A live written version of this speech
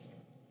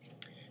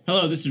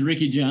Hello, this is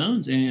Ricky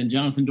Jones and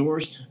Jonathan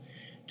Dorst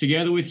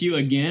together with you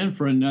again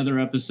for another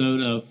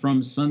episode of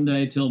From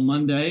Sunday Till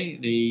Monday,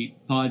 the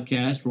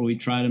podcast where we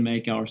try to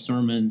make our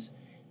sermons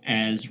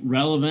as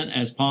relevant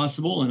as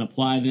possible and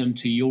apply them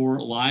to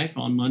your life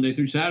on Monday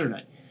through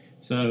Saturday.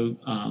 So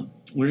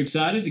we're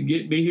excited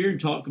to be here and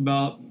talk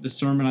about the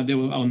sermon I did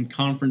on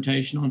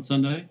confrontation on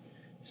Sunday.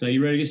 So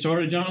you ready to get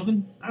started,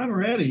 Jonathan? I'm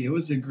ready. It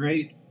was a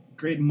great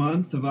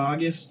month of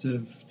August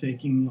of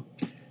taking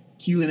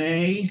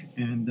Q&A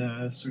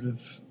and sort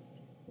of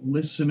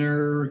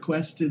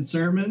listener-requested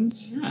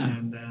sermons. Yeah.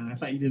 And I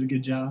thought you did a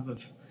good job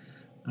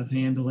of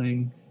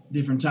handling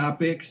different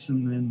topics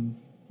and then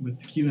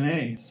with the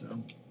Q&A.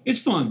 So It's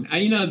fun.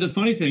 The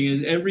funny thing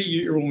is every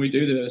year when we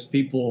do this,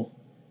 people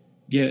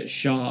get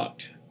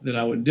shocked that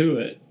I would do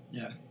it.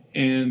 Yeah.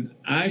 And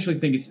I actually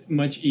think it's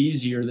much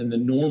easier than the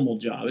normal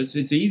job. It's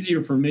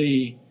easier for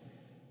me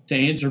to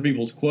answer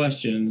people's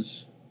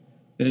questions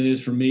than it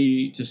is for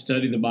me to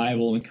study the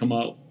Bible and come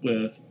up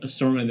with a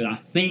sermon that I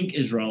think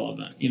is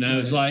relevant.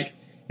 It's like,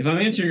 if I'm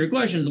answering your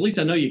questions, at least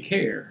I know you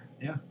care.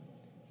 Yeah.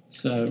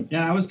 So.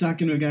 Yeah, I was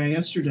talking to a guy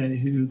yesterday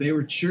who they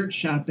were church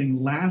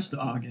shopping last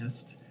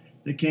August.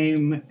 They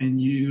came and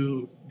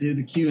you did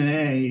a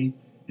Q&A, and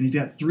he's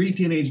got 3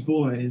 teenage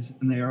boys,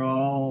 and they are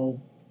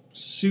all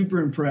super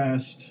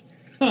impressed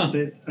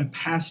that a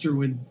pastor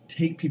would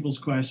take people's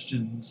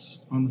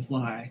questions on the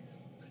fly,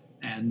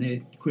 and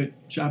they quit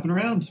shopping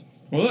around.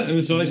 Well,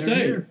 and so they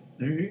stayed.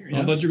 They're here.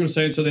 Yeah. I thought you were going to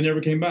say so they never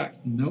came back.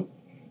 Nope.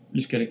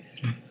 Just kidding.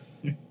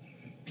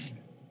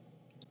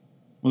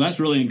 Well, that's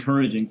really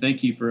encouraging.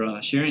 Thank you for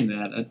sharing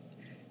that.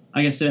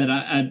 Like I said,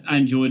 I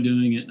enjoy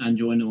doing it. I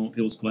enjoy knowing what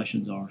people's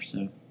questions are.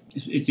 So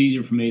it's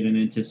easier for me than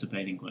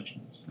anticipating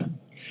questions. So.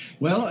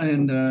 Well,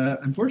 and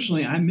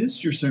unfortunately, I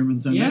missed your sermon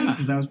Sunday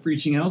because I was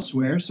preaching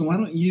elsewhere. So why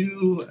don't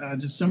you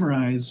just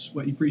summarize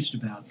what you preached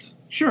about?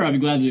 Sure, I'd be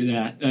glad to do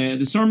that.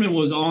 The sermon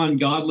was on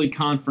godly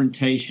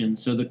confrontation.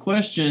 So the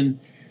question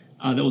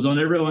that was on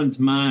everyone's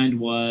mind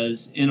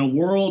was, in a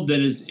world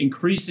that is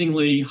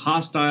increasingly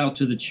hostile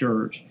to the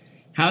church,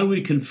 how do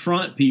we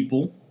confront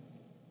people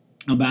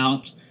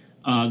about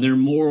their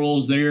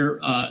morals, their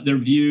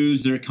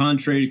views, their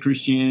contrary to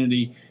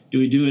Christianity? Do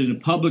we do it in a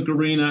public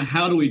arena?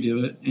 How do we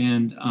do it?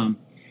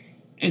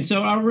 And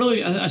so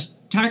I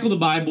tackled the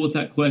Bible with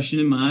that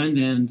question in mind,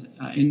 and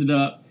I ended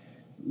up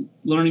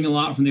learning a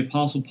lot from the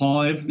Apostle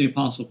Paul and from the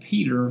Apostle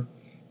Peter.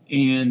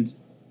 And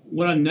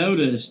what I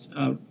noticed,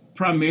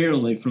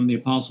 primarily from the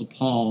Apostle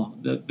Paul,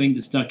 the thing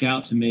that stuck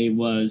out to me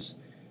was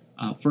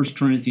 1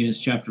 Corinthians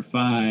chapter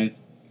 5,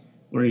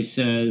 where he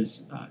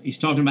says, he's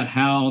talking about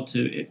how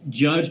to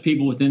judge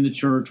people within the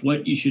church,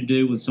 what you should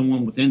do when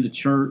someone within the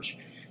church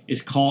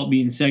is caught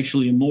being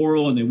sexually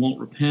immoral and they won't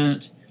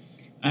repent.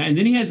 And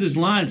then he has this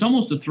line, it's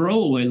almost a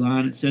throwaway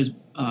line. It says,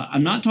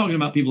 I'm not talking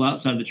about people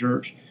outside the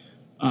church.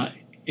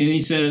 And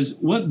he says,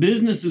 what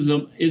business is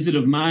it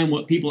of mine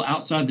what people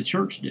outside the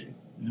church do?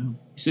 Yeah.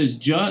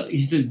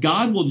 He says,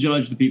 God will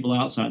judge the people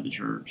outside the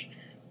church,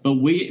 but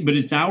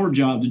it's our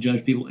job to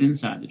judge people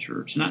inside the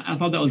church. And I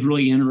thought that was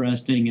really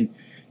interesting and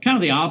kind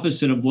of the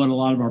opposite of what a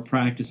lot of our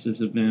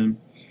practices have been.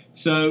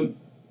 So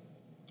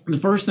the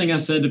first thing I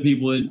said to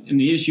people in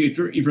the issue, if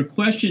your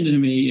question to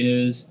me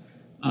is,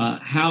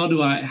 how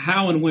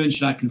and when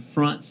should I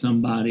confront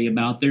somebody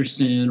about their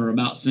sin or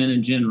about sin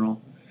in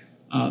general?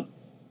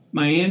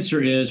 My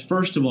answer is,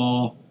 first of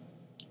all,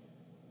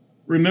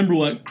 remember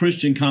what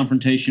Christian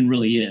confrontation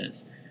really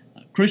is.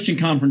 Christian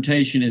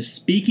confrontation is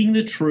speaking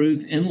the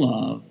truth in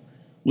love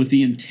with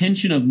the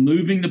intention of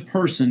moving the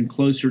person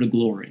closer to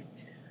glory.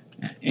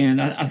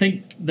 And I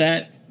think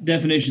that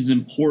definition is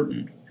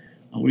important.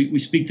 We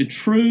speak the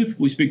truth.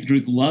 We speak the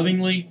truth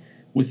lovingly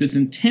with this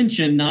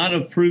intention not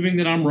of proving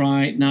that I'm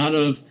right, not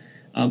of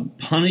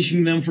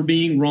punishing them for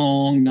being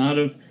wrong, not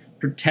of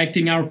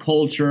protecting our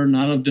culture,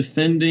 not of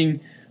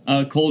defending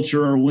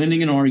culture or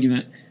winning an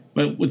argument,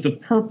 but with the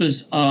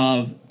purpose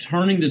of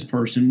turning this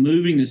person,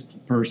 moving this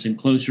person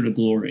closer to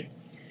glory.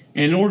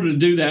 And in order to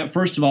do that,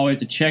 first of all, we have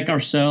to check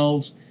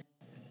ourselves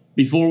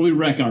before we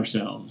wreck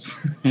ourselves,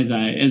 as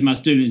my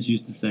students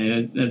used to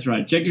say. That's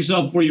right. Check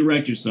yourself before you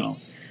wreck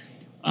yourself.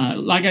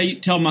 Like I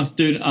tell my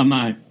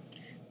my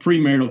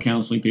premarital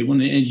counseling people,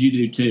 and as you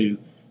do too,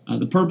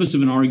 the purpose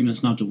of an argument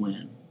is not to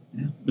win.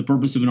 Yeah. The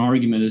purpose of an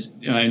argument is,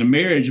 in a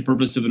marriage, the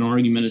purpose of an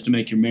argument is to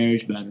make your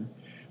marriage better.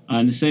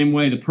 In the same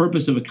way, the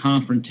purpose of a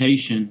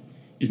confrontation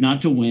is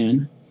not to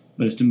win,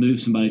 but it's to move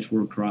somebody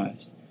toward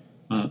Christ.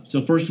 So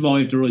first of all,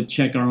 we have to really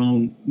check our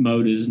own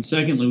motives. And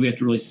secondly, we have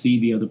to really see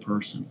the other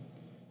person.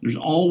 There's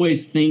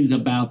always things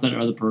about that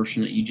other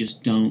person that you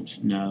just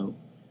don't know.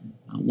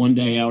 One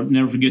day, I'll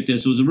never forget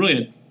this. It was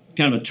really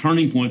kind of a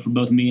turning point for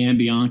both me and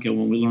Bianca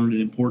when we learned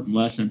an important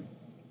lesson.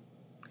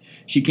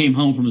 She came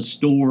home from a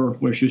store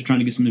where she was trying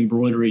to get some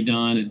embroidery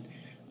done,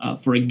 and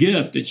for a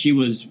gift that she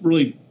was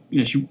really,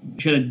 she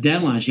had a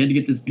deadline. She had to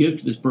get this gift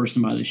to this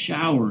person by the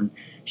shower, and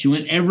she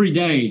went every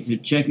day to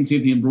check and see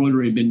if the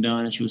embroidery had been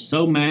done, and she was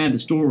so mad. The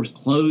store was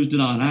closed at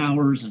odd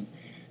hours, and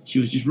she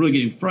was just really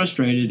getting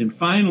frustrated. And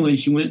finally,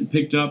 she went and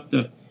picked up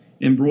the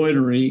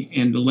embroidery,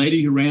 and the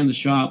lady who ran the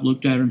shop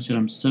looked at her and said,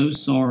 "I'm so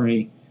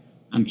sorry.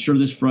 I'm sure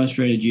this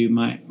frustrated you.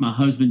 My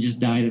husband just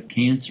died of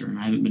cancer, and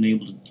I haven't been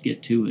able to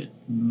get to it."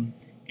 Mm-hmm.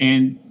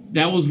 And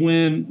that was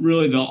when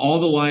really all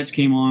the lights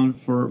came on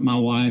for my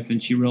wife,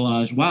 and she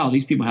realized, wow,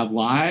 these people have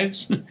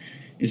lives.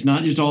 It's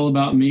not just all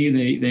about me.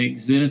 They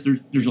exist.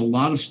 There's a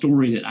lot of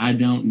story that I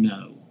don't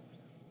know.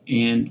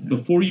 And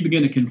before you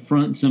begin to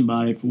confront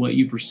somebody for what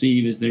you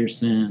perceive as their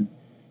sin,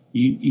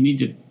 you need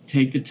to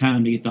take the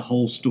time to get the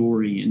whole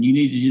story, and you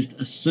need to just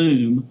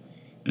assume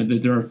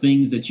that there are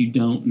things that you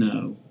don't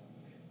know.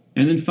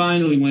 And then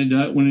finally,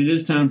 when it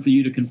is time for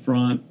you to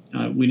confront,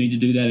 we need to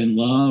do that in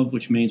love,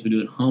 which means we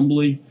do it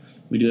humbly,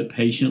 we do it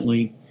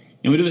patiently,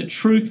 and we do it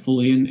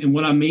truthfully. And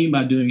what I mean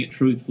by doing it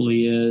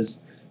truthfully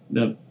is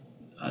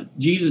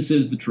Jesus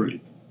is the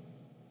truth.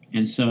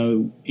 And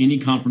so any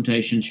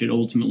confrontation should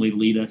ultimately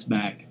lead us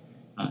back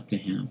to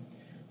him.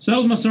 So that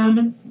was my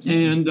sermon,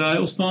 and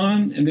it was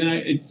fun, and then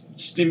it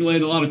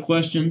stimulated a lot of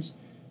questions.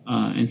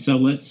 And so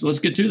let's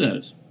get to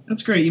those.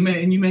 That's great. You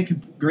make a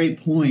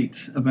great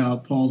point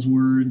about Paul's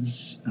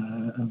words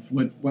of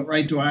what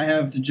right do I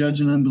have to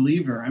judge an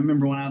unbeliever. I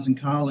remember when I was in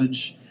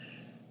college,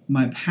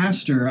 my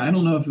pastor, I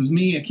don't know if it was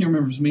me, I can't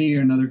remember if it was me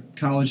or another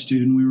college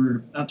student, we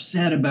were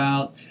upset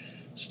about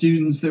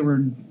students that were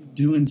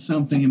doing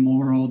something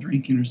immoral,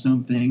 drinking or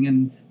something.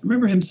 And I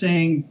remember him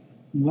saying,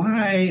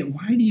 why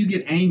do you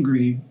get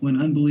angry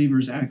when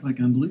unbelievers act like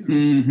unbelievers?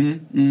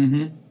 Mm-hmm,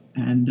 mm-hmm.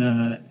 And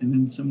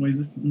in some ways,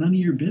 it's none of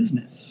your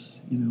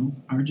business.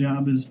 Our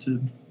job is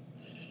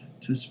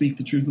to speak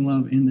the truth in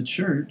love in the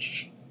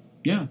church.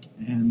 Yeah.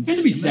 And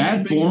to be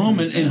sad for them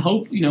and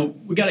hope, we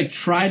got to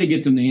try to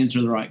get them to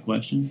answer the right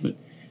question. But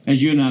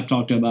as you and I have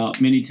talked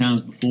about many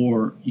times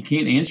before, you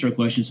can't answer a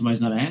question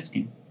somebody's not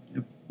asking.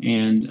 Yep.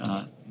 And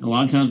a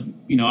lot of times,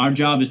 our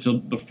job is to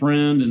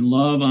befriend and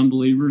love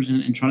unbelievers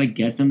and try to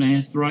get them to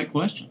ask the right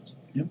questions.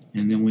 Yep.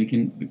 And then we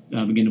can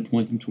begin to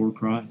point them toward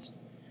Christ.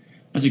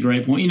 That's a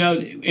great point.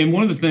 And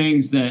one of the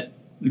things that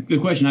the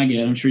question I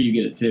get, I'm sure you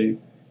get it too,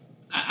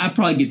 I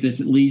probably get this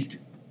at least,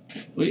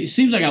 it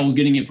seems like I was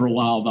getting it for a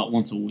while, about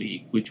once a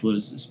week, which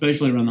was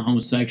especially around the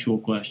homosexual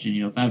question.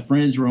 If I have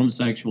friends who are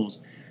homosexuals,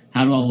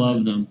 how do I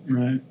love them?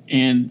 Right.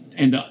 And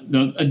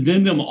the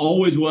addendum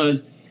always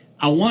was,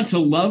 I want to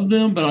love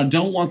them, but I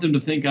don't want them to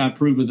think I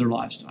approve of their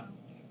lifestyle.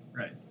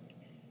 Right.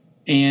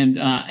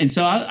 And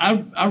so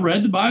I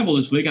read the Bible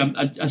this week.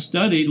 I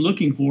studied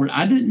looking for it.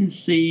 I didn't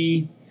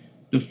see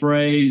the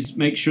phrase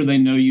 "make sure they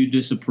know you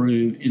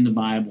disapprove" in the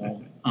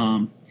Bible.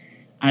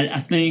 I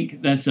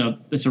think that's a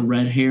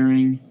red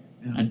herring.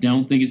 Yeah. I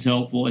don't think it's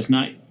helpful. It's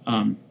not.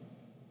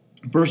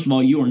 First of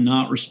all, you are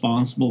not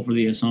responsible for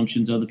the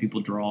assumptions other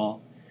people draw.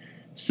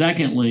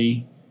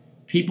 Secondly,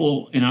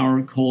 people in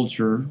our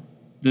culture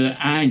that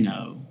I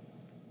know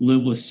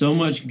live with so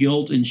much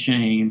guilt and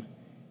shame.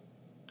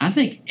 I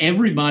think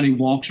everybody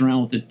walks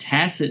around with a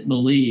tacit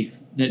belief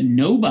that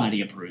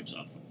nobody approves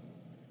of them.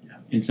 Yeah.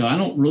 And so I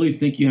don't really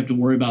think you have to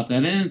worry about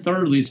that. And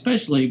thirdly,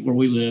 especially where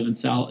we live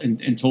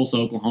in Tulsa,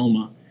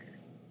 Oklahoma,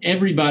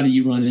 everybody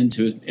you run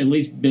into has at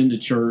least been to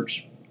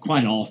church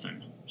quite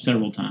often,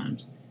 several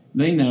times.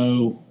 They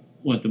know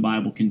what the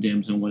Bible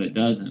condemns and what it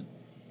doesn't.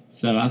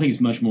 So I think it's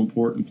much more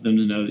important for them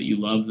to know that you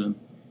love them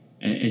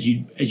as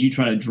you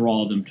try to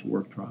draw them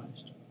toward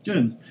Christ.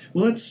 Good.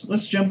 Well,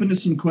 let's jump into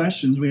some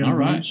questions. We have a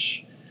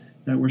bunch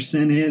that were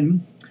sent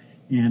in.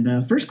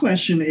 And first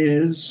question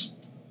is,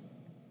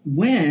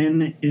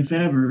 when, if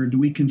ever, do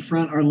we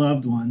confront our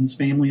loved ones,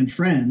 family and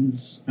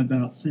friends,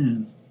 about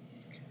sin?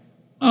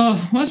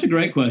 Well, that's a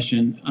great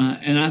question.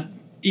 And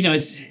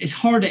it's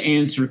hard to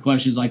answer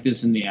questions like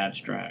this in the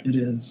abstract. It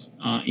is.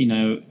 Are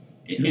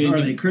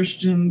they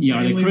Christian?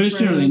 Yeah, are they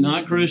Christian? Are they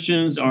not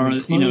Christians?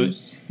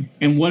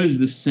 And what is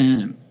the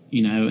sin?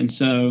 And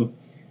so,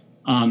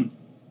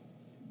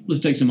 let's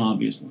take some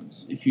obvious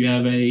ones. If you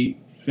have a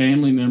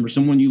family member,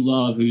 someone you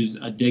love who's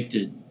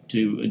addicted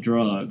to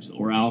drugs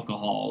or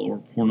alcohol or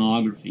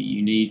pornography,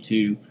 you need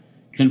to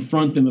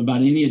confront them about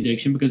any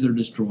addiction because they're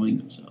destroying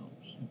themselves.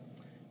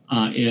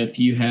 If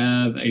you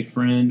have a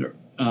friend,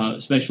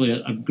 especially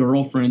a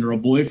girlfriend or a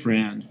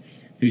boyfriend,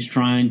 who's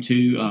trying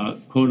to,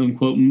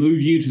 quote-unquote,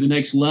 move you to the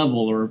next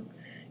level or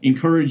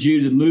encourage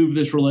you to move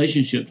this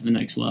relationship to the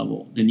next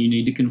level, then you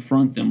need to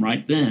confront them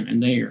right then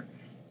and there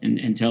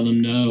and tell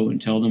them no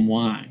and tell them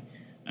why.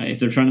 If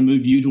they're trying to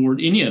move you toward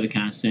any other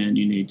kind of sin,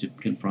 you need to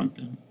confront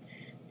them.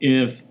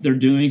 If they're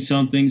doing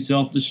something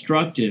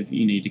self-destructive,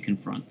 you need to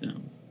confront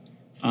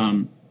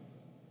them.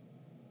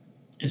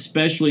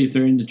 Especially if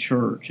they're in the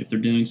church. If they're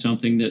doing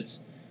something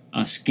that's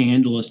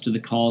scandalous to the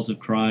cause of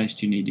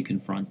Christ, you need to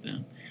confront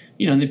them.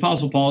 And the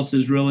Apostle Paul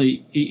says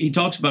really, he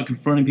talks about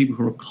confronting people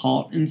who are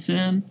caught in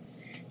sin.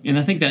 And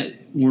I think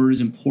that word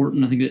is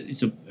important. I think that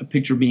it's a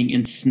picture of being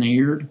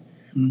ensnared.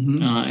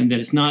 Mm-hmm. And that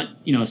it's not,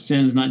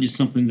 sin is not just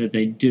something that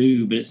they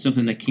do, but it's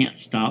something they can't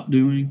stop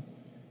doing.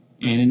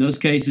 And in those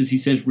cases, he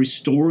says,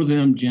 restore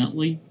them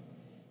gently.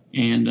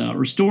 And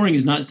restoring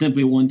is not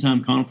simply a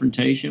one-time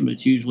confrontation, but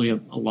it's usually a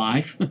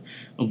life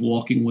of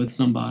walking with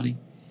somebody.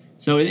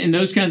 So in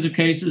those kinds of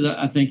cases,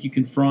 I think you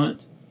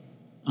confront,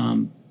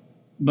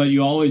 but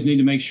you always need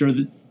to make sure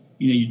that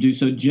you do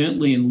so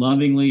gently and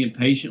lovingly and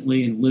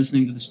patiently and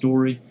listening to the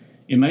story.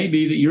 It may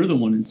be that you're the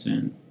one in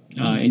sin,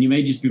 and you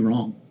may just be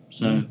wrong.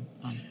 So.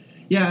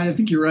 Yeah, I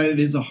think you're right. It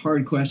is a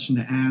hard question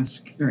to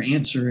ask or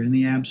answer in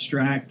the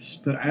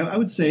abstract, but I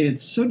would say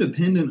it's so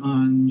dependent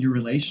on your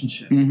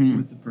relationship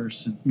with the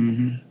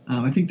person.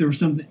 I think there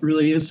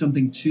really is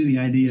something to the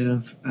idea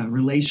of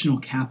relational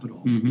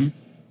capital.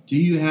 Do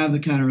you have the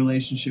kind of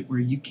relationship where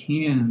you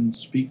can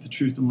speak the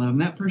truth in love,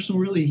 and that person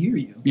will really hear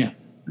you? Yeah,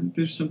 I think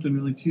there's something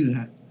really to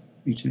that.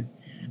 Me too.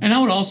 And I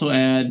would also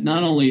add,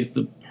 not only if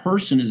the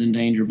person is in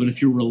danger, but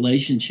if your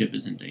relationship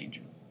is in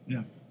danger.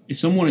 Yeah. If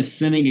someone is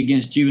sinning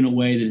against you in a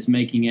way that is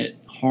making it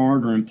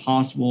hard or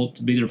impossible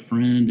to be their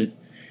friend,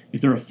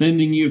 if they're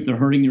offending you, if they're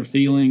hurting your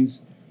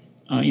feelings,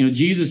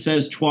 Jesus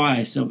says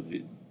twice,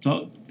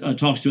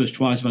 talks to us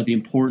twice about the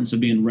importance of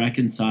being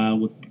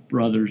reconciled with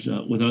brothers,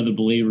 with other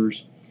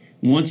believers.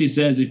 And once he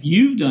says, if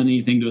you've done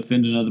anything to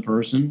offend another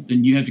person,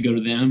 then you have to go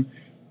to them.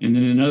 And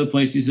then in another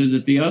place he says,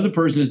 if the other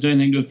person has done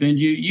anything to offend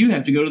you, you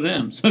have to go to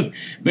them. So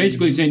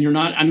basically saying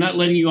I'm not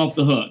letting you off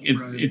the hook.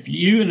 If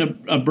you and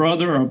a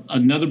brother or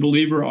another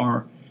believer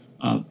are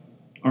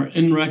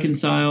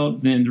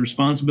irreconciled, then the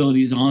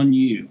responsibility is on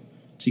you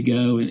to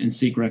go and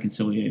seek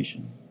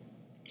reconciliation.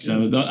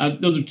 So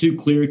those are two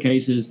clear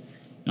cases.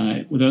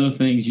 With other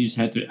things, you just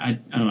have to, I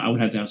don't know, I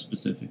would have to have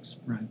specifics.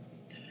 Right.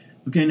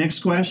 Okay, next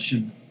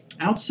question.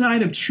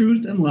 Outside of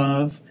truth and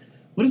love,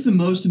 what is the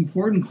most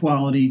important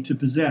quality to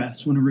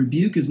possess when a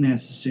rebuke is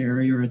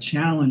necessary or a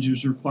challenge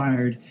is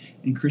required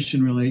in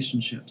Christian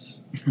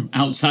relationships?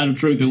 Outside of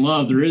truth and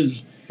love, there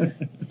is.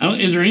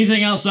 Is there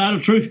anything outside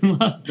of truth and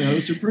love?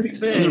 Those are pretty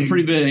big. Those are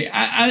pretty big.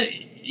 I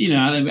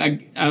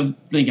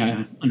think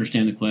I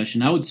understand the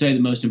question. I would say the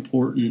most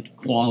important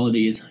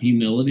quality is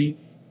humility.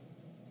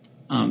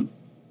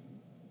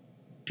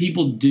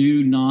 People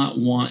do not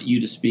want you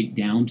to speak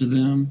down to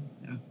them.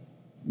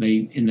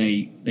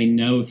 They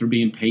know if they're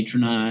being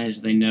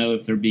patronized. They know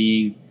if they're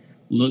being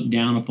looked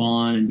down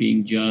upon and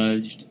being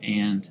judged.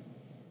 And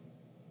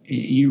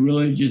you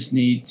really just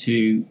need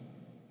to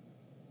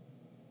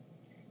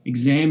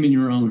examine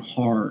your own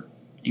heart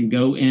and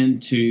go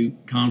into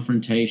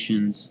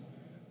confrontations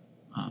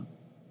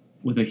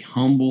with a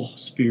humble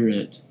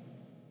spirit,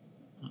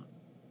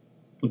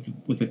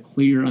 with a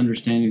clear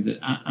understanding that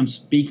I'm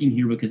speaking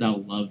here because I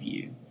love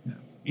you.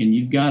 And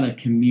you've got to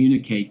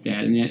communicate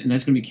that, and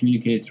that's going to be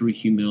communicated through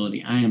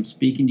humility. I am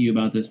speaking to you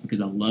about this because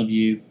I love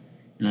you,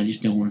 and I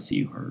just don't want to see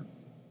you hurt.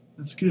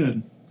 That's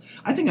good.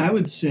 I think I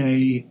would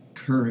say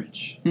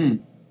courage.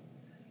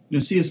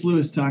 C.S.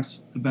 Lewis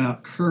talks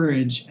about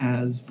courage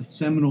as the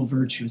seminal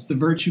virtue. It's the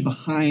virtue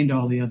behind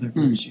all the other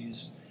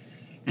virtues.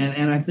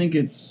 And I think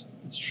it's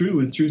true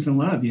with truth and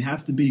love. You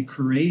have to be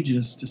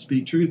courageous to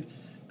speak truth,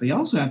 but you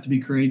also have to be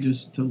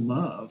courageous to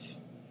love.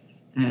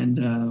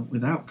 And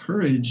without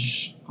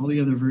courage, all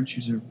the other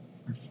virtues are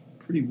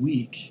pretty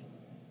weak.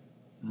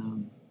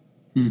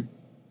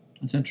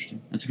 That's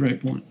interesting. That's a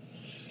great point.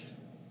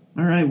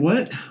 All right,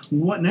 what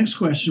next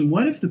question?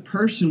 What if the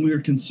person we are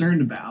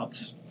concerned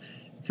about,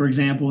 for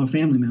example, a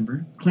family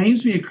member,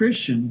 claims to be a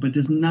Christian but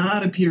does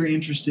not appear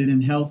interested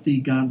in healthy,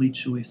 godly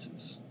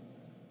choices?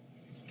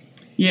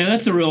 Yeah,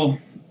 that's a real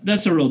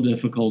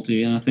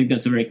difficulty, and I think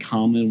that's a very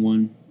common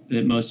one.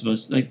 That most of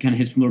us, that kind of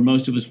hits where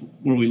most of us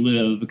where we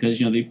live,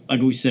 because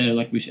like we said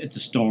at the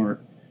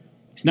start,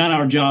 it's not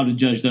our job to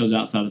judge those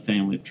outside the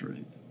family of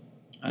truth.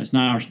 It's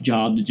not our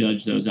job to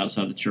judge those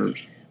outside the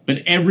church. But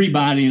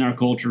everybody in our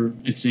culture,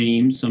 it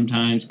seems,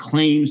 sometimes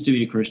claims to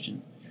be a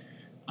Christian.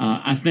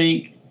 I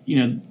think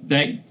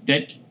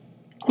that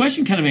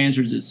question kind of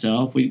answers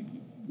itself. We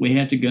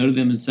have to go to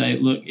them and say,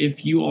 look,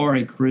 if you are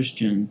a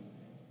Christian,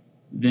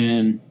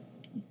 then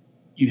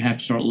you have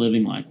to start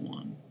living like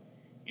one.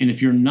 And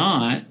if you're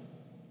not,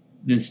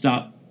 then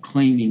stop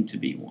claiming to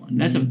be one.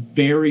 That's a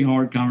very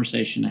hard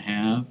conversation to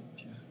have,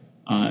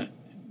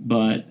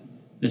 but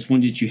that's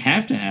one that you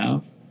have to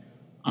have.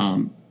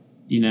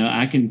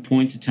 I can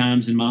point to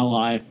times in my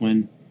life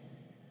when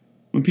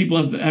people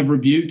have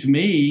rebuked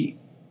me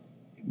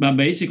by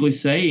basically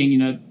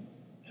saying,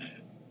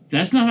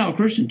 that's not how a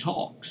Christian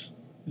talks.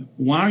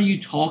 Why are you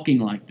talking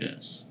like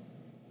this?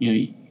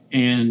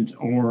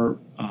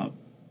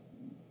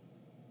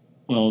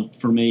 Well,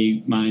 for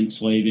me, my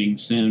enslaving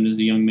sin as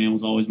a young man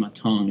was always my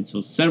tongue. And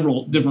so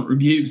several different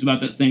rebukes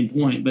about that same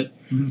point. But,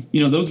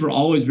 those were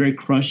always very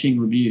crushing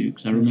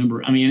rebukes. I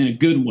remember, in a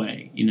good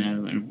way, in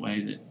a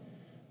way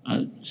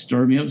that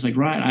stirred me up. It's like,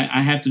 right,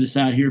 I have to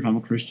decide here if I'm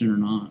a Christian or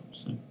not.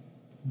 So,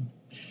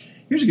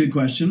 here's a good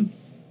question.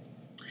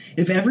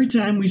 If every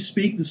time we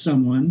speak to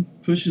someone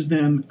pushes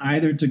them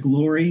either to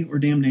glory or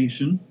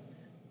damnation,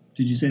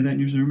 did you say that in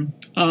your sermon?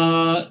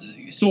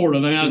 Sort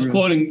of. I was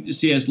quoting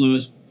C.S.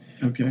 Lewis.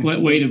 Okay.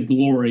 Weight of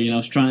glory, and I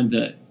was trying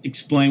to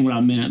explain what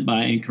I meant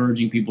by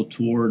encouraging people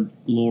toward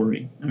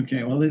glory.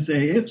 Okay, well, they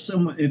say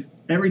if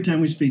every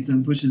time we speak to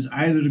them pushes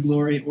either to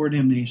glory or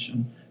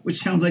damnation, which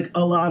sounds like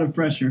a lot of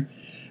pressure,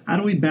 How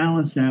do we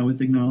balance that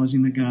with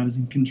acknowledging that God is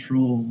in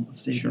control of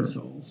saving Sure.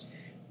 souls?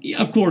 Yeah,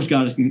 of course,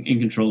 God is in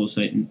control of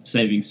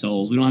saving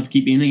souls. We don't have to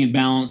keep anything in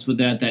balance with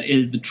that. That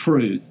is the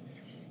truth.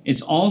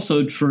 It's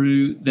also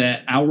true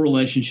that our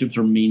relationships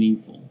are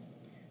meaningful,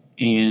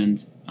 and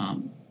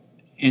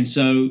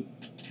so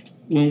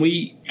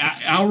when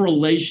our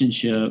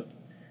relationship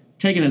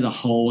taken as a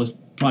whole, is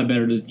probably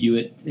better to view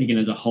it taken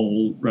as a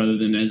whole rather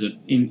than as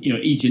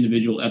each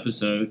individual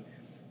episode.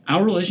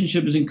 Our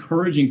relationship is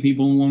encouraging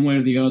people in one way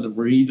or the other.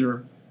 We're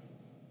either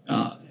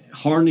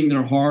hardening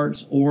their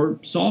hearts or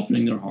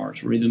softening their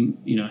hearts. We're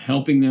either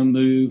helping them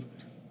move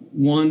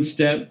one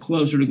step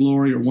closer to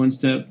glory or one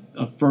step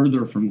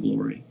further from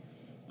glory.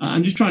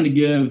 I'm just trying to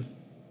give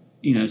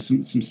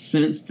some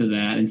sense to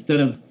that instead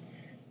of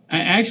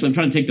I'm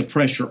trying to take the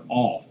pressure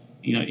off.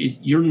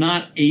 You're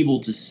not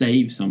able to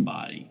save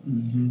somebody.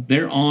 Mm-hmm.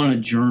 They're on a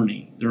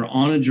journey. They're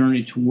on a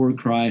journey toward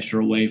Christ or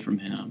away from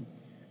Him.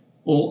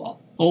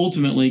 Well,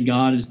 ultimately,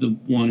 God is the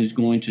one who's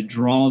going to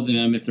draw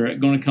them. If they're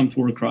going to come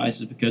toward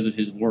Christ, it's because of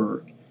His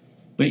work.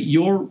 But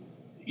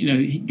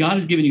God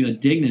has given you a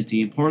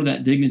dignity, and part of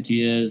that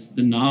dignity is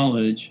the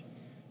knowledge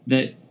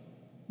that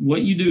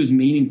what you do is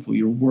meaningful.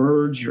 Your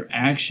words, your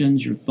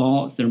actions, your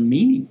thoughts, they're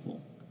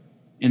meaningful,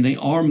 and they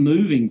are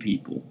moving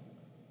people.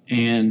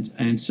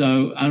 And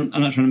so I'm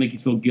not trying to make you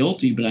feel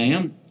guilty, but I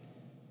am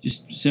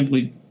just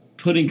simply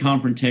putting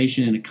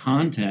confrontation in a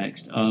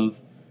context of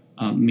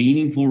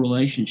meaningful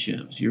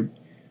relationships.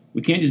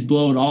 We can't just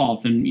blow it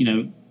off and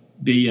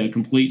be a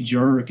complete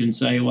jerk and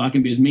say, well, I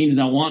can be as mean as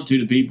I want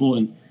to people,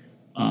 and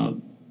I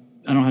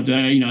don't have to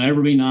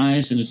ever be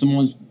nice. And if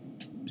someone's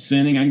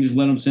sinning, I can just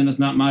let them sin. That's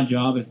not my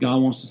job. If God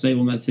wants to save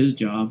them, that's His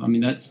job. I mean,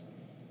 that's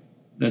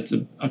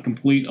a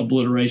complete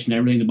obliteration of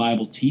everything the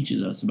Bible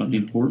teaches us about the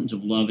importance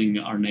of loving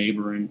our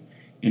neighbor and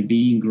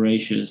being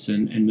gracious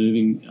and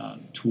moving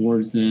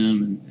towards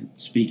them and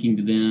speaking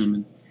to them.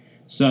 And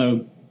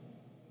so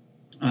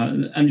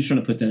I'm just trying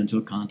to put that into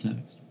a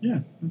context. Yeah,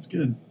 that's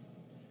good.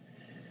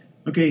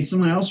 Okay,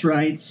 someone else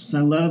writes,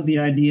 I love the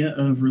idea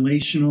of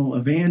relational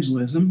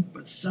evangelism,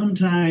 but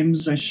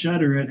sometimes I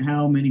shudder at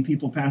how many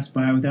people pass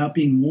by without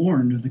being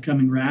warned of the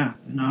coming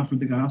wrath and offered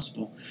the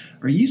gospel.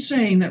 Are you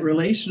saying that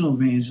relational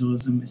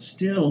evangelism is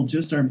still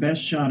just our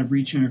best shot of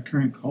reaching our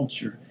current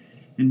culture,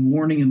 and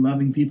warning and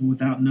loving people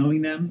without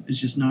knowing them is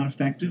just not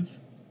effective?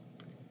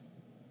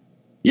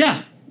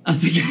 Yeah, I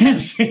think I am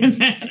saying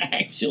that,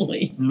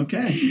 actually.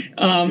 Okay.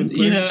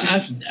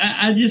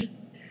 I just,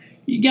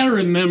 you got to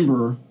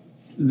remember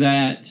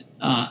that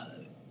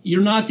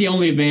you're not the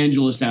only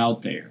evangelist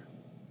out there,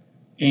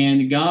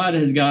 and God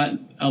has got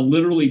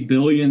literally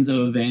billions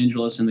of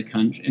evangelists in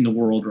the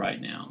world right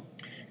now.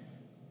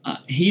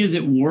 He is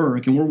at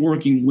work, and we're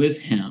working with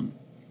Him.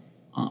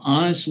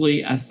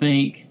 Honestly, I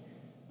think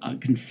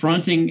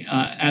confronting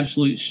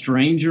absolute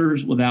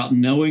strangers without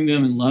knowing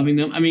them and loving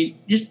them. I mean,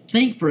 just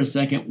think for a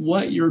second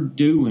what you're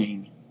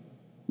doing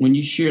when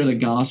you share the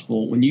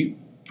gospel, when you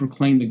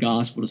proclaim the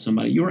gospel to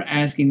somebody. You're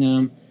asking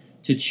them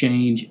to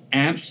change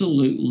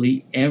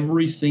absolutely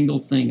every single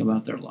thing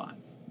about their life.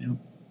 Yep.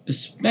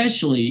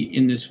 Especially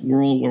in this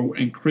world where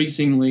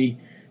increasingly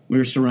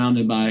we're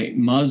surrounded by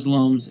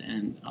Muslims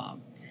and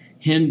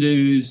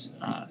Hindus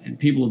and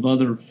people of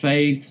other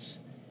faiths.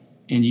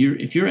 And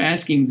if you're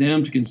asking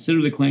them to consider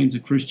the claims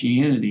of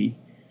Christianity,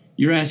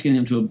 you're asking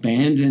them to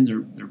abandon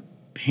their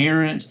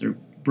parents, their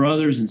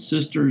brothers and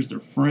sisters,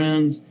 their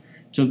friends,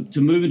 to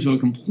move into a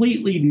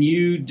completely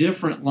new,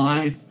 different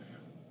life,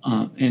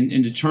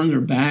 and to turn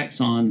their backs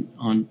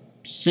on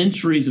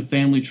centuries of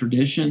family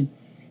tradition.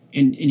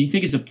 And you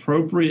think it's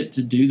appropriate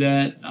to do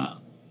that,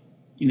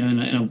 in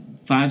a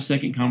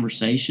 5-second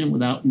conversation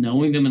without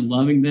knowing them and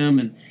loving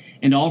them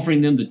and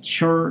offering them the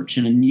church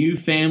and a new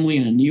family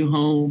and a new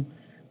home.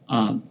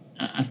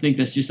 I think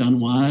that's just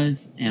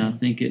unwise, and I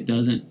think it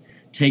doesn't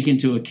take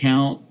into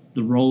account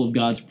the role of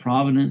God's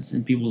providence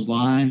in people's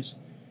lives.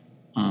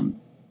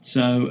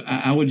 So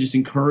I would just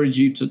encourage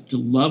you to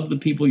love the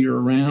people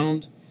you're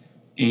around,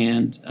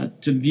 and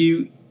to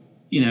view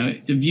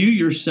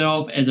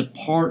yourself as a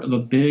part of a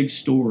big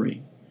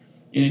story.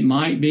 And it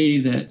might be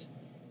that,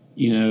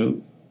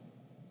 it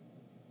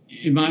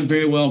might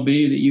very well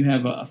be that you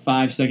have a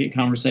 5-second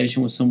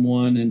conversation with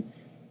someone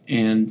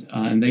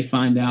and they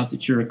find out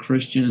that you're a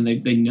Christian,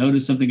 and they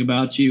notice something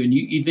about you, and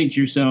you think to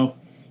yourself,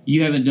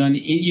 you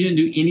didn't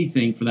do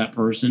anything for that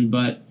person,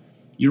 but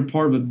you're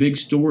part of a big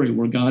story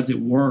where God's at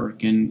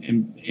work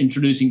and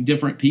introducing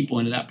different people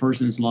into that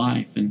person's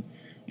life, and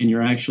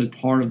you're actually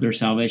part of their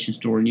salvation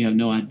story, and you have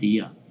no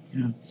idea.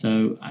 Yeah.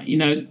 So,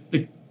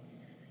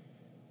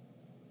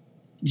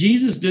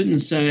 Jesus didn't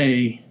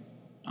say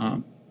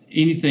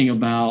anything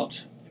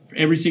about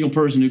every single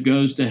person who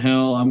goes to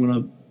hell,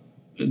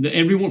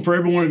 for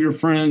every one of your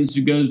friends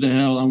who goes to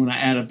hell, I'm going to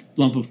add a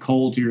lump of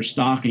coal to your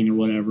stocking or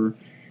whatever.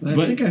 But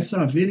I think I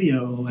saw a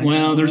video.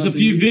 There's a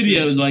few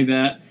videos like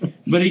that.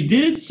 But He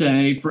did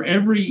say, for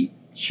every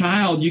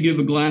child you give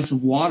a glass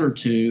of water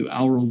to,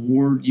 I'll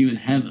reward you in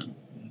heaven.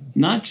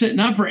 Not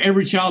for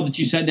every child that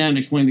you sat down and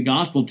explained the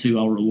gospel to,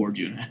 I'll reward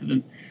you in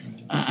heaven.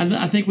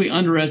 I think we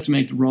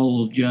underestimate the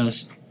role of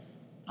just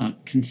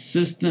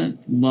consistent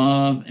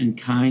love and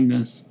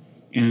kindness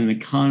in an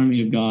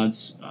economy of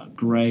God's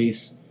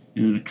grace,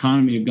 in an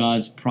economy of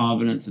God's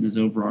providence and His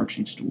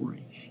overarching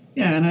story.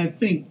 Yeah, and I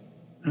think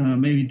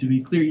maybe to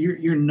be clear,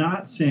 you're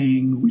not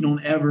saying we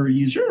don't ever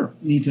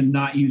need to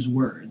not use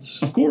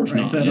words. Of course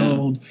right? not. That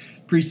old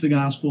preach the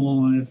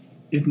gospel, and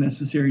if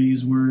necessary,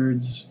 use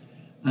words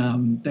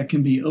that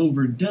can be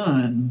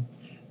overdone.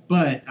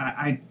 But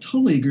I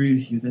totally agree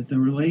with you that the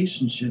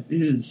relationship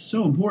is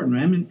so important.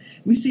 I mean,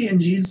 we see it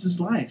in Jesus'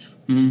 life.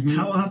 Mm-hmm.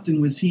 How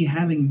often was He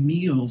having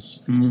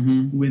meals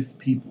with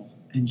people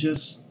and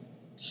just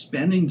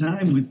spending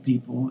time with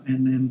people,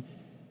 and then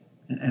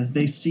as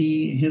they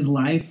see His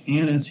life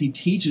and as He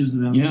teaches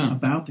them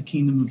about the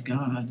kingdom of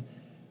God,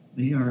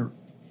 they are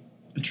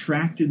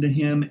attracted to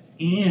Him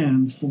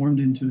and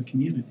formed into a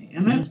community.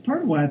 And that's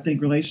part of why I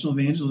think relational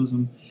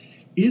evangelism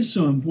is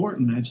so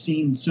important. I've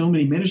seen so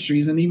many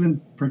ministries and even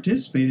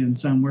participated in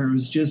some where it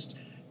was just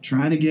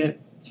trying to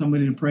get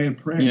somebody to pray a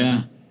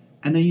prayer,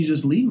 and then you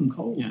just leave them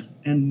cold.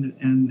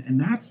 And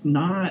that's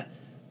not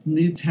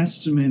New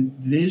Testament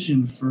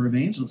vision for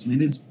evangelism.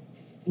 It is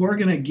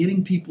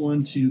getting people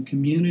into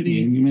community,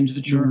 getting them into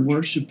the church,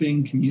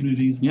 worshiping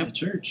communities in the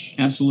church.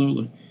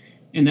 Absolutely,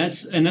 and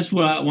that's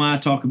why I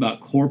talk about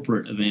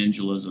corporate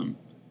evangelism.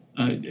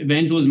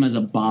 Evangelism as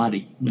a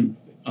body, when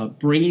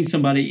bringing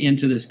somebody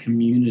into this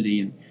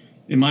community, and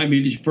it might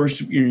be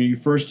that your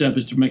first step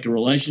is to make a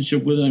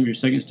relationship with them. Your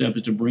second step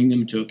is to bring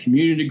them to a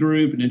community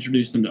group and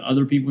introduce them to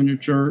other people in your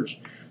church.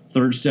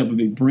 Third step would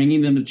be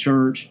bringing them to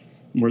church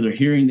where they're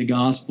hearing the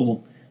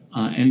gospel,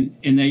 and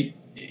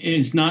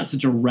it's not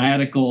such a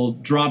radical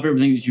drop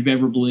everything that you've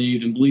ever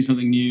believed and believe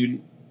something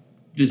new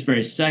this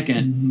very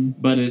second,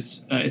 but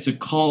it's a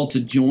call to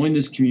join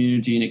this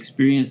community and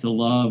experience the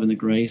love and the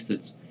grace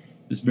that's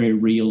very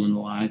real and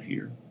alive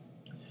here.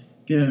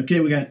 Okay,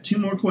 we got two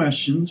more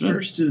questions.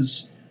 First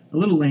is a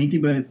little lengthy,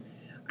 but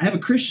I have a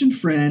Christian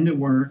friend at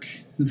work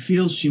who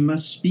feels she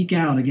must speak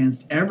out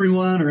against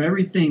everyone or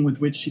everything with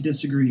which she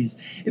disagrees.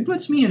 It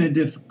puts me in a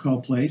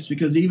difficult place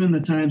because even the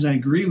times I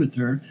agree with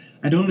her,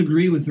 I don't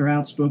agree with her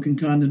outspoken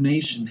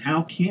condemnation.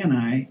 How can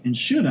I, and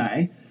should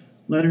I,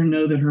 let her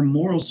know that her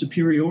moral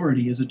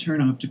superiority is a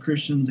turnoff to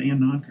Christians and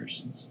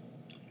non-Christians?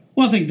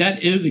 Well, I think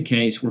that is a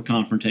case where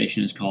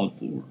confrontation is called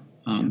for.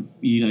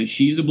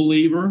 She's a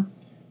believer.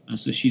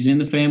 So she's in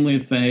the family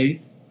of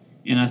faith,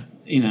 and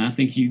I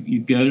think you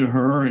go to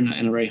her in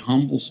a very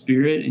humble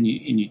spirit, and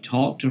you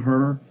talk to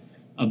her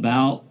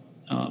about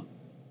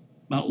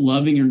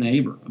loving your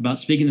neighbor, about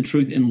speaking the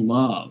truth in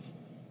love,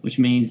 which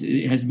means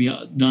it has to be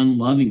done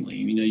lovingly.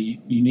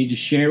 You need to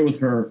share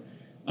with her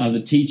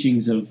the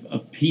teachings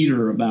of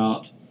Peter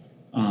about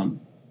 1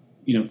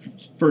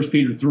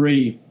 Peter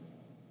 3,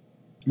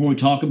 when we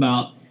talk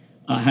about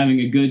having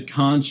a good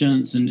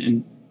conscience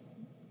and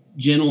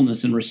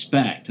gentleness and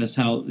respect. That's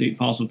how the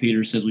Apostle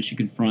Peter says we should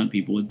confront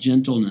people, with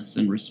gentleness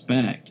and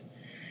respect.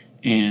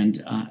 And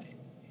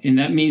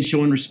that means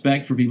showing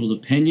respect for people's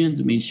opinions.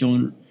 It means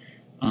showing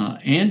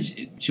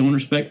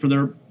respect for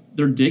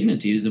their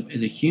dignity as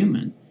a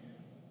human.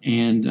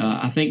 And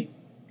I think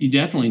you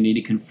definitely need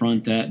to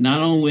confront that. Not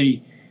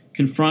only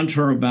confront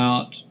her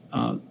about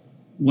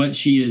what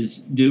she is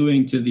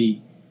doing to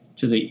the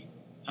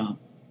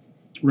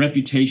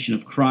reputation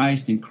of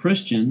Christ and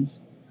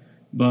Christians,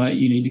 but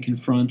you need to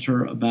confront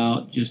her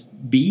about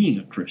just being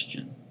a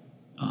Christian.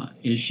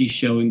 Is she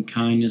showing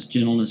kindness,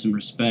 gentleness, and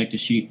respect? Is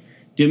she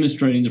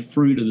demonstrating the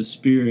fruit of the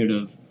Spirit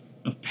of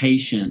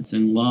patience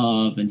and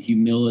love and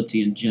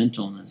humility and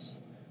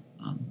gentleness?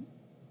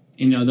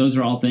 Those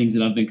are all things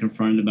that I've been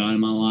confronted about in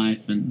my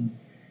life. And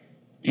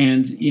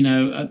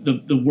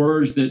the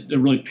words that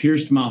really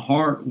pierced my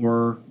heart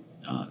were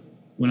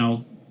when I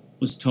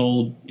was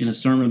told in a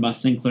sermon by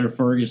Sinclair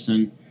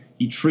Ferguson,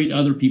 you treat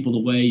other people the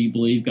way you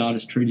believe God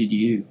has treated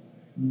you.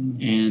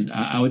 And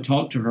I would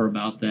talk to her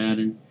about that.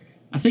 And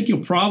I think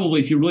you'll probably,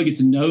 if you really get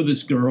to know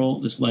this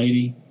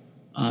lady,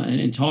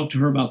 and talk to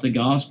her about the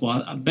gospel,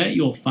 I bet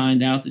you'll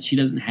find out that she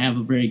doesn't have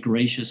a very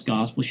gracious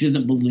gospel. She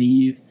doesn't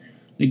believe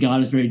that God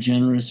is very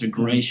generous or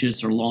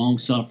gracious or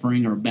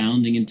long-suffering or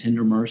abounding in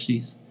tender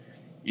mercies.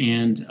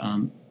 And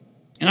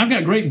I've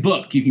got a great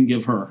book you can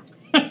give her.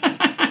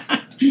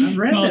 I've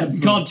read that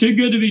book. Called Too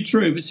Good to Be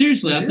True. But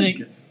seriously, I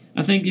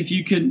think if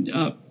you could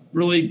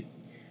really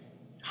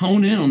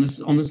hone in on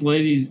this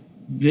lady's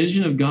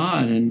vision of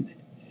God and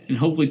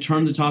hopefully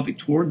turn the topic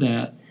toward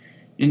that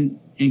and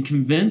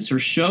convince her,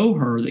 show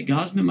her that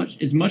God's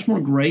is much more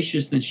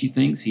gracious than she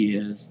thinks He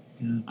is,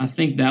 I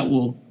think that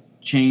will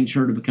change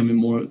her to becoming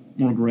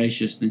more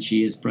gracious than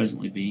she is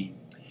presently being.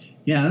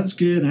 Yeah, that's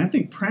good. And I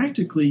think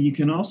practically you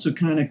can also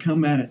kind of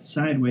come at it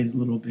sideways a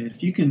little bit.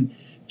 If you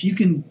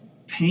can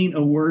paint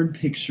a word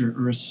picture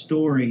or a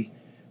story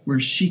where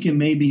she can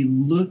maybe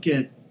look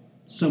at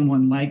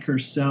someone like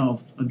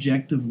herself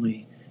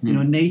objectively.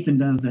 Nathan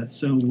does that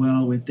so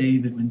well with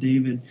David. When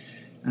David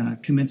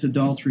commits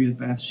adultery with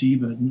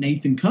Bathsheba,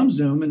 Nathan comes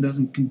to him and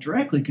doesn't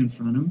directly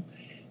confront him.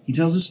 He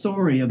tells a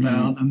story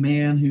about a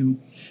man who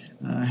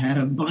had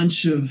a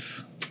bunch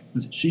of,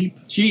 was it sheep?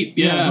 Sheep,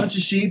 yeah. A bunch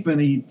of sheep, and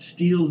he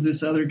steals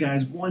this other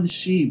guy's one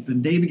sheep,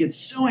 and David gets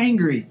so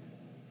angry.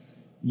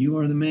 You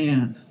are the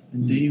man,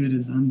 and David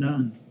is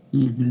undone.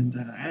 Mm-hmm.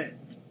 And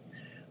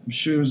I'm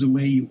sure there's a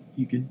way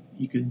you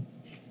could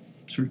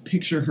sort of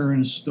picture her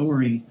in a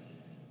story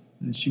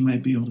that she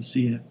might be able to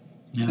see it.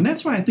 Yeah. And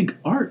that's why I think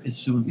art is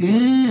so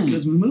important.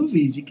 Because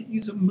movies, you could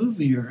use a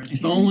movie or a TV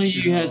If only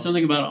show. you had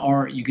something about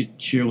art you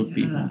could share with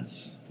people.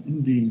 Yes,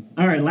 indeed.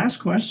 All right, last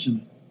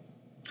question.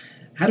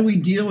 How do we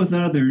deal with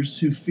others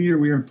who fear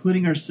we are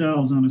putting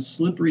ourselves on a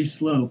slippery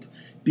slope,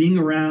 being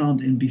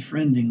around and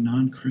befriending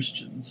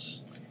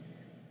non-Christians?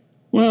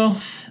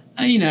 Well,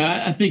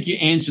 I think you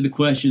answer the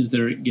questions that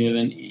are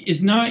given.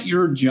 It's not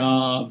your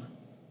job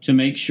to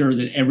make sure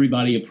that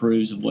everybody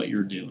approves of what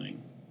you're doing.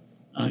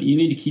 You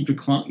need to keep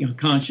your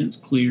conscience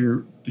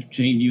clear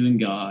between you and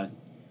God.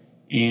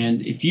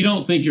 And if you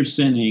don't think you're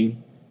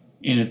sinning,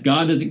 and if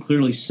God doesn't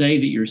clearly say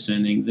that you're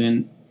sinning,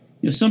 then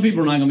some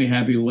people are not going to be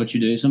happy with what you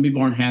do. Some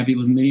people aren't happy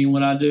with me and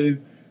what I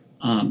do.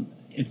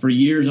 And for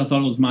years, I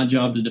thought it was my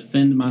job to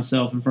defend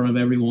myself in front of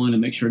everyone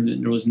and make sure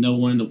that there was no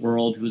one in the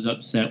world who was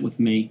upset with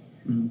me.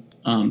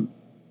 Mm-hmm.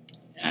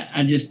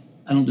 I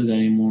don't do that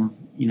anymore.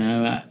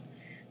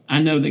 I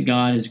know that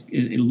God is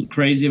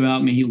crazy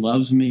about me. He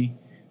loves me,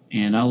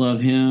 and I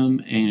love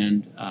Him,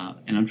 and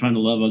I'm trying to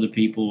love other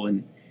people,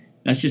 and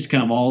that's just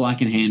kind of all I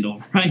can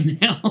handle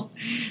right now.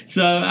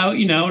 So I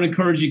would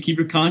encourage you to keep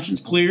your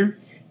conscience clear,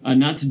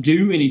 not to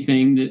do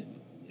anything that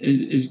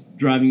is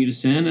driving you to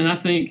sin. And I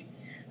think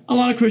a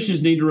lot of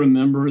Christians need to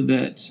remember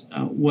that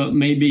what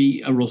may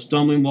be a real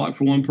stumbling block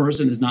for one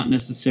person is not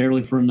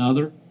necessarily for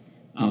another.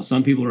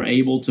 Some people are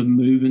able to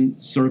move in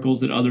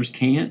circles that others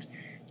can't.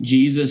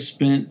 Jesus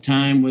spent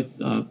time with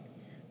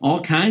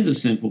all kinds of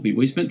sinful people.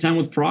 He spent time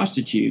with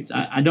prostitutes.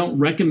 I don't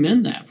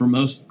recommend that for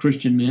most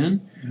Christian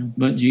men,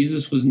 but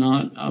Jesus was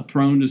not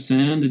prone to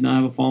sin, did not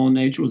have a fallen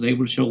nature, was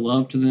able to show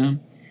love to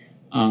them.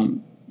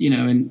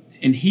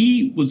 And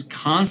he was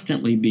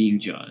constantly being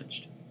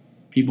judged.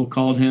 People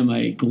called him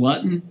a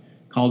glutton,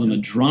 called him a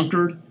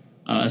drunkard,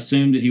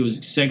 assumed that he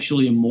was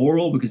sexually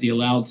immoral because he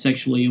allowed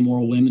sexually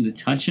immoral women to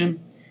touch him.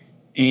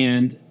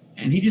 And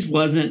he just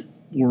wasn't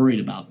worried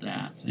about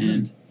that.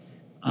 And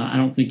I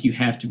don't think you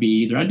have to be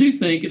either. I do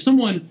think if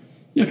someone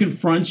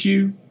confronts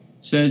you,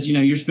 says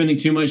you're spending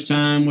too much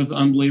time with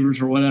unbelievers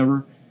or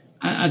whatever,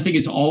 I think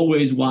it's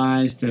always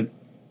wise to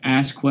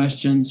ask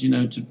questions.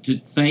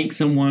 To thank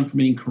someone for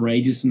being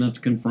courageous enough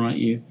to confront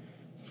you,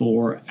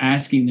 for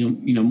asking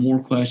them more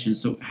questions.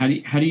 So how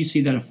do you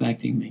see that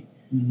affecting me?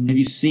 Mm-hmm. Have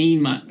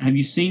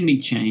you seen me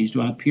change?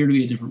 Do I appear to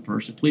be a different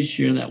person? Please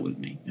share that with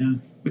me. Yeah.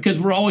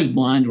 Because we're always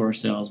blind to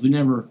ourselves. We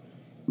never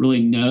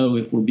really know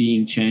if we're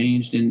being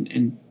changed.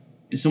 And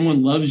if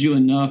someone loves you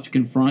enough to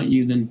confront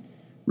you, then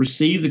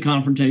receive the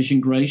confrontation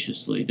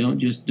graciously. Don't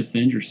just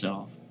defend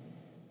yourself.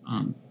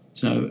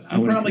 So I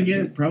would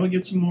probably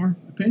get some more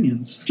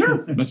opinions.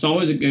 Sure, that's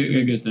always a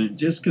good thing.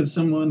 Just because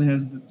someone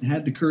has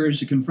had the courage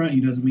to confront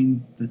you doesn't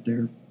mean that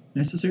they're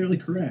necessarily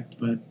correct,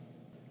 but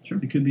sure,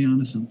 they could be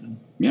onto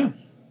something. Yeah,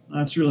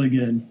 that's really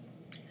good.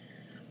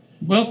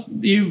 Well,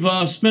 you've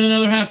spent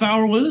another half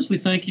hour with us. We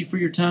thank you for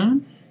your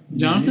time.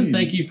 Jonathan, Indeed.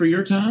 Thank you for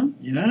your time.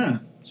 Yeah.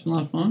 It's been a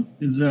lot of fun.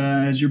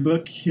 Has your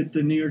book hit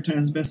the New York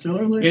Times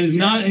bestseller list? It is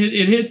not.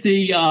 It hit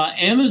the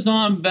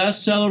Amazon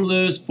bestseller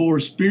list for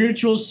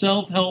spiritual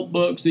self-help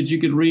books that you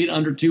could read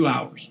under 2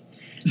 hours.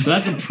 So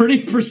that's a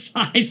pretty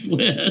precise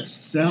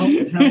list.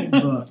 Self-help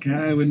book.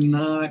 I would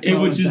not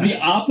call which is the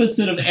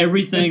opposite of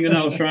everything that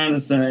I was trying to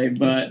say,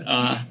 but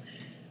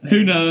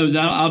who knows?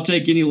 I'll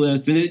take any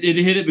list. And it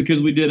hit it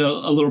because we did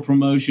a little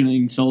promotion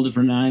and sold it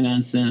for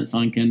 99 cents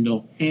on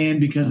Kindle. And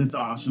because it's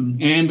awesome.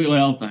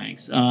 Well,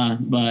 thanks.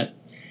 But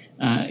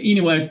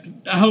anyway,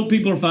 I hope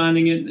people are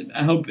finding it.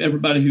 I hope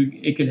everybody who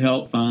it could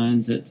help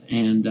finds it.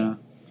 And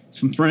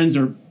some friends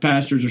or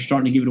pastors are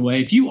starting to give it away.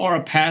 If you are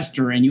a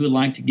pastor and you would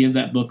like to give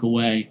that book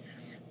away,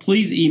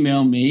 please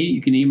email me.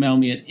 You can email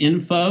me at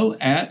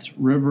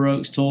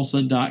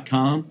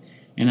info@riveroakstulsa.com.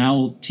 And I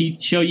will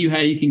show you how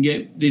you can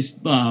get this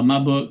my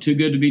book, Too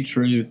Good to Be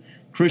True,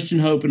 Christian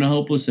Hope in a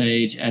Hopeless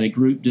Age, at a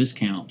group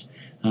discount.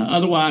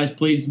 Otherwise,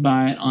 please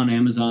buy it on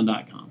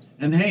Amazon.com.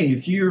 And hey,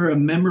 if you're a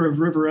member of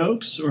River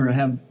Oaks or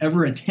have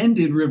ever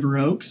attended River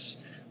Oaks,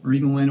 or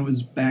even when it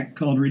was back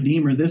called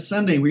Redeemer, this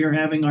Sunday we are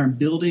having our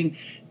building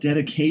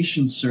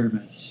dedication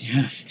service.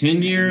 Yes,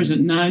 10 years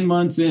and 9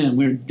 months in.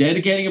 We're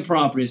dedicating a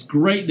property. It's a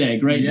great day,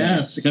 great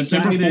yes, day.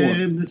 September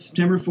 4th.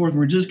 September 4th.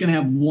 We're just going to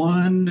have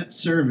one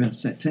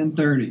service at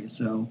 10:30,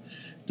 so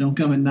don't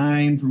come at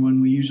 9 for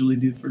when we usually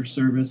do first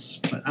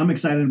service. But I'm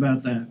excited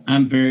about that.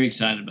 I'm very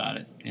excited about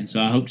it, and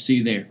so I hope to see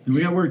you there. And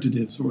we got work to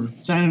do, so we're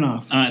signing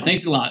off. All right,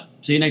 thanks a lot.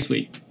 See you next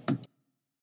week.